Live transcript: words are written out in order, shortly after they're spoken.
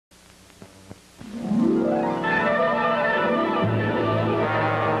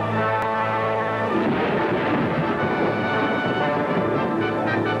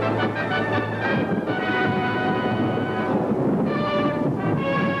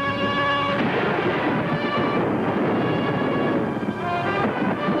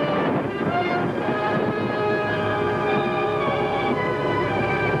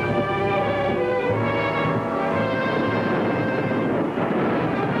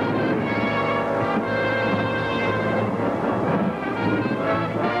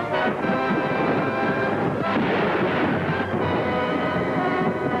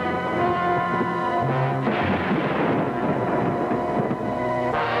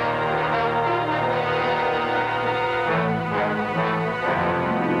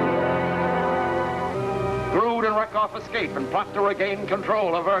escape and plot to regain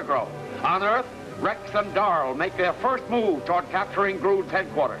control of Ergro. On Earth, Rex and Darl make their first move toward capturing Groot's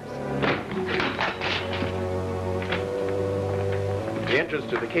headquarters. The entrance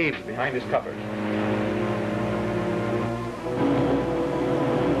to the cave is behind this cupboard.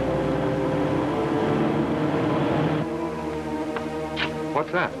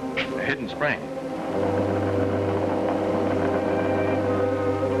 What's that? A hidden spring.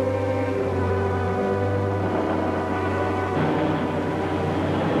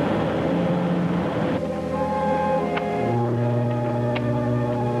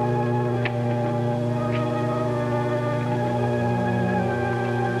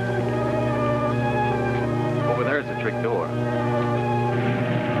 Over there's a trick door.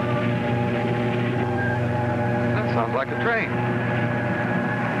 That sounds like a train.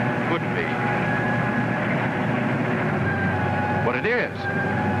 Couldn't be. But it is.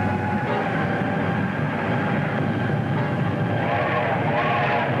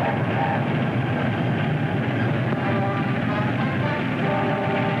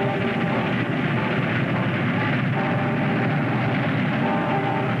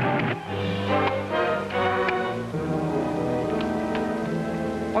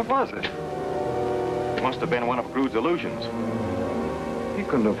 What was it? It must have been one of Groot's illusions. He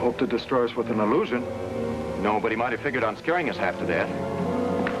couldn't have hoped to destroy us with an illusion. No, but he might have figured on scaring us half to death.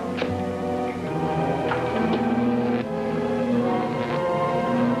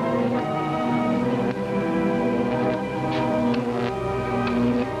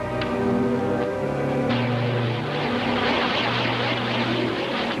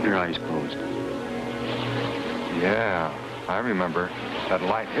 Keep your eyes closed. Yeah, I remember. That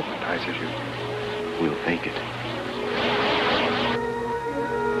light hypnotizes you. We'll fake it.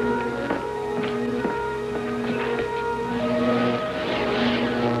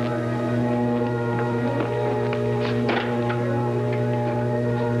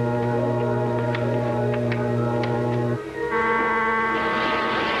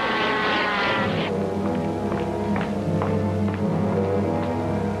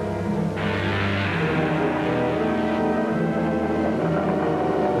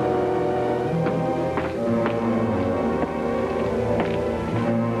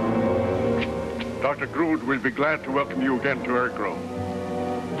 Dr. Groot will be glad to welcome you again to Ergro.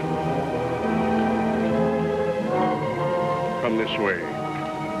 Come this way.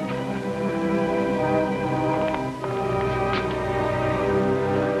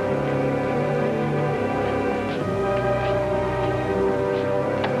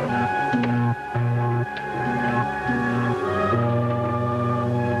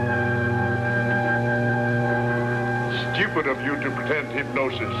 Stupid of you to pretend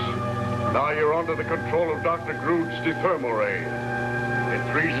hypnosis. Now you're under the control of Dr. Groot's Thermo ray.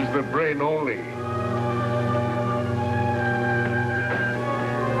 It freezes the brain only.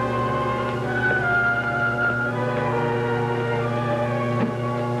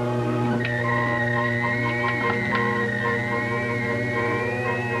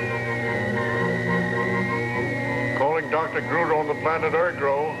 Calling Dr. Groot on the planet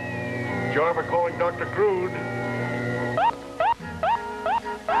Ergro. Jarva calling Dr. Groot.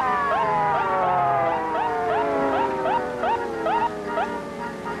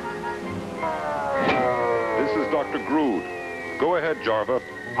 Dr. Groot. Go ahead, Jarva.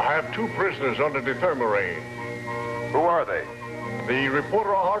 I have two prisoners under the Thermo ray. Who are they? The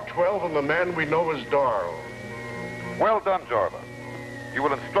reporter R12 and the man we know as Darl. Well done, Jarva. You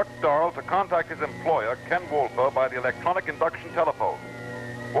will instruct Darl to contact his employer, Ken Wolfer, by the electronic induction telephone.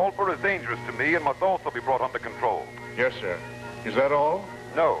 Wolfer is dangerous to me and must also be brought under control. Yes, sir. Is that all?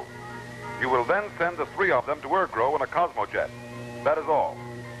 No. You will then send the three of them to Ergro in a Cosmojet. That is all.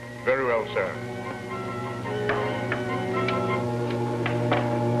 Very well, sir.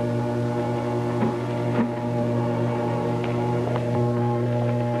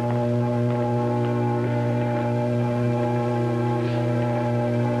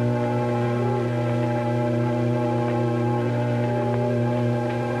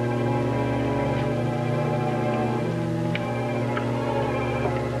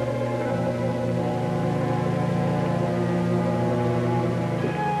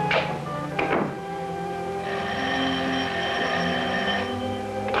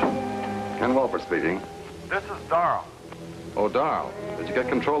 Ken Wolfer speaking. This is Darl. Oh, Darl, did you get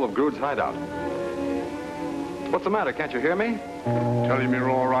control of Groot's hideout? What's the matter? Can't you hear me? Tell him you're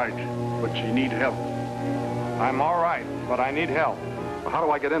all right, but you need help. I'm all right, but I need help. Well, how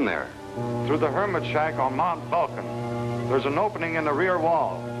do I get in there? Through the hermit shack on Mount Vulcan. There's an opening in the rear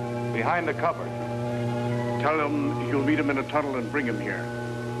wall, behind the cupboard. Tell him you'll meet him in a tunnel and bring him here.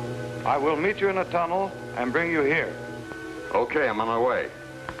 I will meet you in a tunnel and bring you here. Okay, I'm on my way.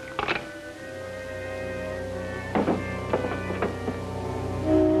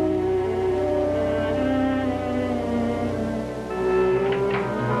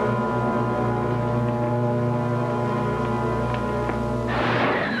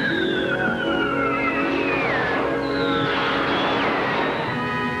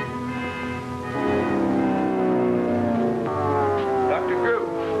 Dr.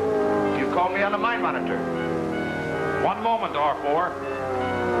 Groove, you called me on the mine monitor. One moment,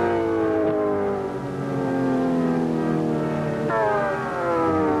 R4.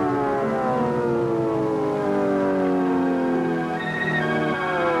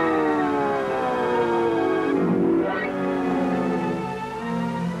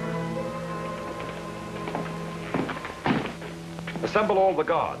 Assemble all the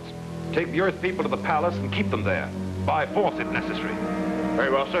guards. Take the Earth people to the palace and keep them there. By force, if necessary.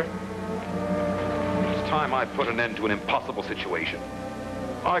 Very well, sir. It's time I put an end to an impossible situation.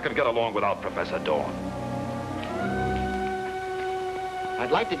 I can get along without Professor Dawn.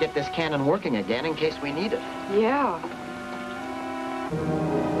 I'd like to get this cannon working again in case we need it. Yeah.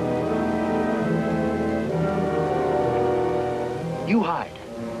 You hide.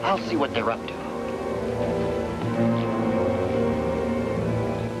 I'll see what they're up to.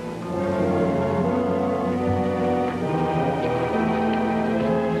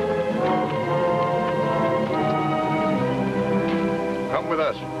 Come with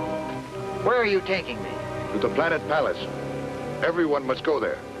us Where are you taking me? to the Planet Palace. Everyone must go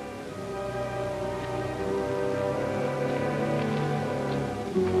there.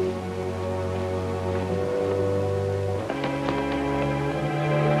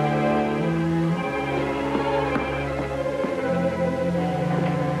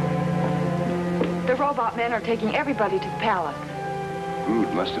 The robot men are taking everybody to the palace.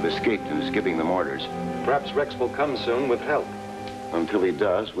 Groot must have escaped and is giving them orders. Perhaps Rex will come soon with help. Until he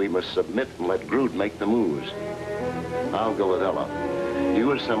does, we must submit and let Groot make the moves. I'll go with Ella.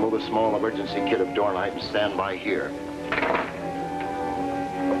 You assemble the small emergency kit of Dornite and stand by here.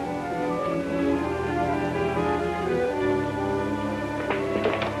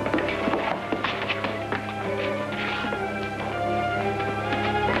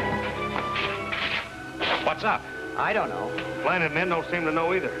 What's up? I don't know. Planet men don't seem to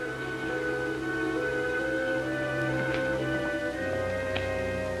know either.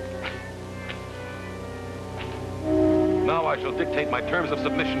 Now I shall dictate my terms of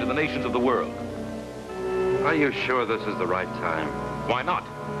submission to the nations of the world. Are you sure this is the right time? Why not?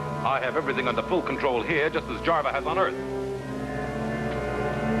 I have everything under full control here, just as Jarva has on Earth.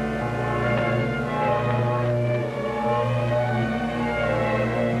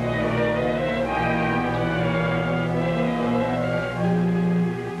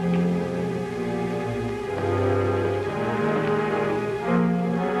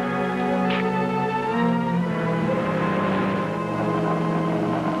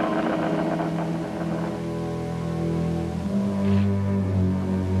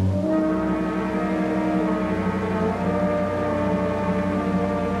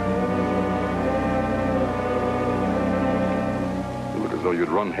 You look as though you'd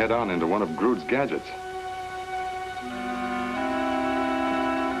run head-on into one of Groot's gadgets.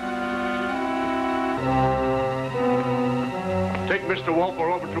 Take Mr.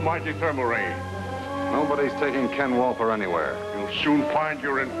 Walper over to my Thermo ray. Nobody's taking Ken Walper anywhere. You'll soon find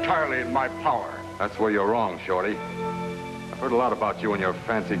you're entirely in my power. That's where you're wrong, Shorty. I've heard a lot about you and your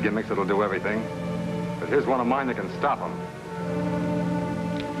fancy gimmicks that'll do everything. But here's one of mine that can stop them.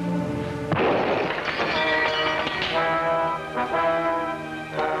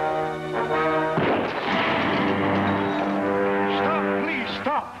 Stop, please,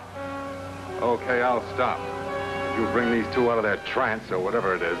 stop. Okay, I'll stop. If you bring these two out of their trance or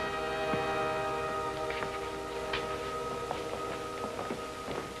whatever it is.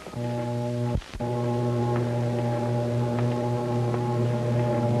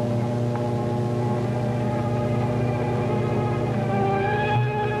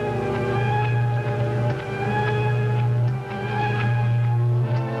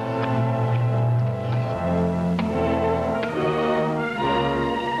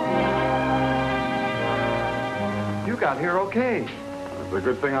 You got here okay. It's a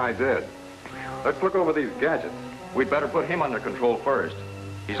good thing I did. Let's look over these gadgets. We'd better put him under control first.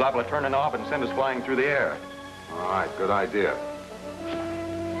 He's liable to turn a knob and send us flying through the air. All right, good idea.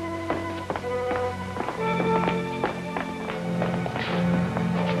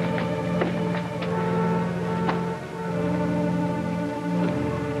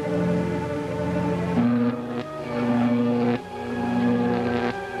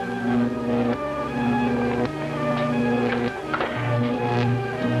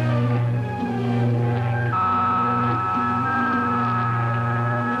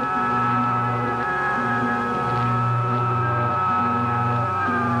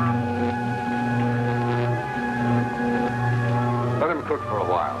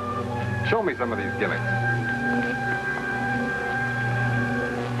 while. Show me some of these gimmicks.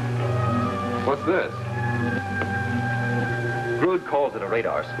 What's this? Grood calls it a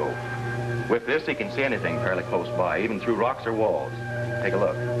radar scope. With this, he can see anything fairly close by, even through rocks or walls. Take a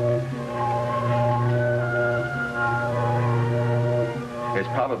look. It's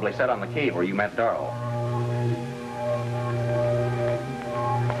probably set on the cave where you met Darrell.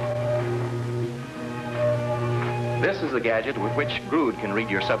 This is the gadget with which Grood can read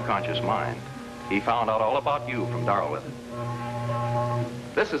your subconscious mind. He found out all about you from Darrell with it.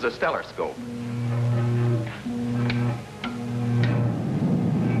 This is a stellar scope.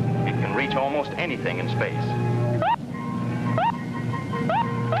 It can reach almost anything in space.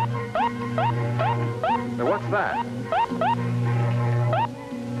 Now, what's that?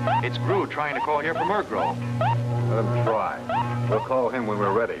 It's Grood trying to call here from Ergrove. Let him try. We'll call him when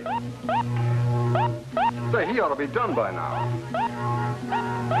we're ready. Say, he ought to be done by now.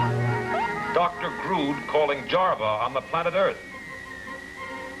 Dr. Grood calling Jarva on the planet Earth.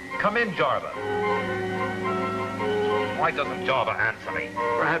 Come in, Jarva. Why doesn't Jarva answer me?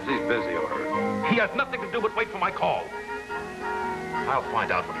 Perhaps he's busy, or... He has nothing to do but wait for my call. I'll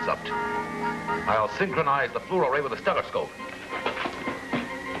find out what he's up to. I'll synchronize the fluoro ray with the stellar scope.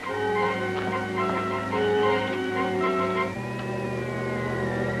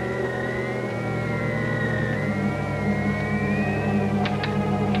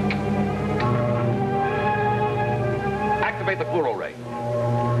 Activate the fluoro ray.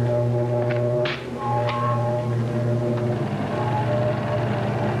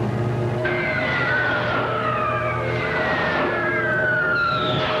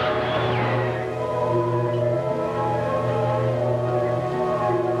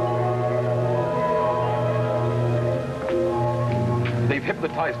 They've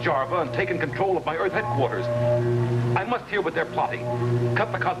hypnotized Jarva and taken control of my Earth headquarters. I must hear what they're plotting.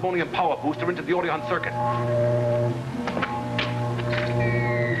 Cut the cosmonium power booster into the Orion circuit.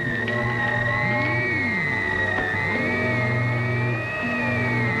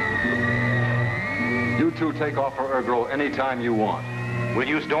 You two take off for Ergrove anytime you want. We'll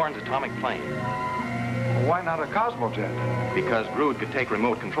use Dorn's atomic plane. Why not a Cosmojet? Because Grood could take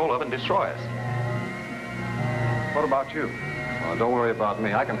remote control of it and destroy us. What about you? Well, don't worry about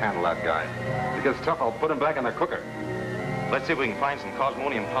me. I can handle that guy. If he gets tough, I'll put him back in the cooker. Let's see if we can find some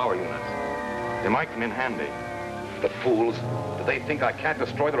cosmonium power units. They might come in handy. The fools. Do they think I can't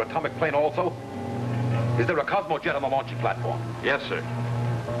destroy their atomic plane also? Is there a Cosmojet on the launching platform? Yes, sir.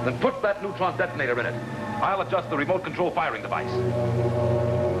 Then put that neutron detonator in it. I'll adjust the remote control firing device.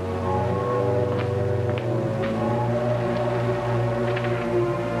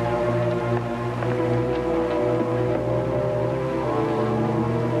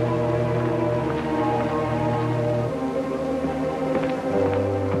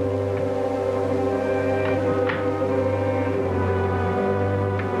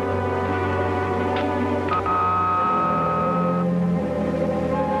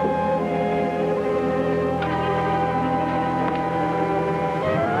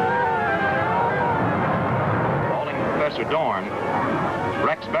 Dorn.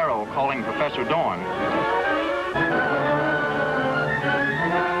 Rex Barrow calling Professor Dorn.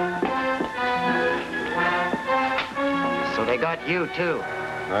 So they got you, too.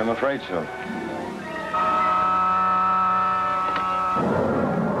 I'm afraid so.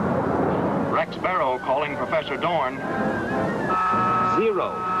 Rex Barrow calling Professor Dorn.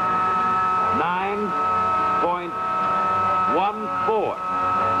 9.14.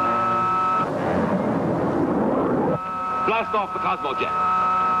 Blast off the Cosmojet.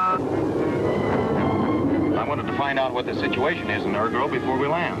 I wanted to find out what the situation is in Ergrove before we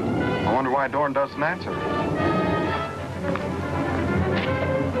land. I wonder why Dorn doesn't answer.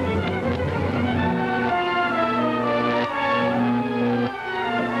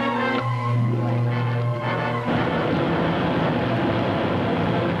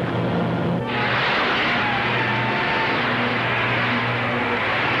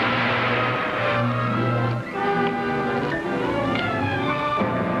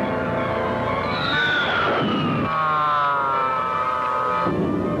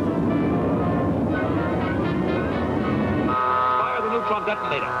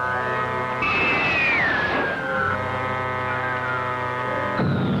 Detonator.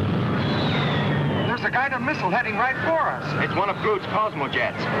 There's a guided missile heading right for us. It's one of Grood's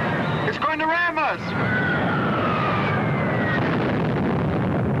Cosmojets. It's going to ram us.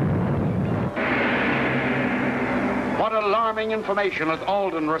 What alarming information has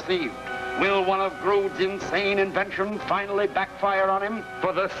Alden received? Will one of Grood's insane inventions finally backfire on him?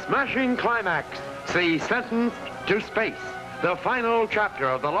 For the smashing climax, see Sentenced to Space. the final chapter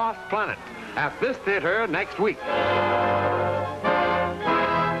of The Lost Planet, at this theater next week.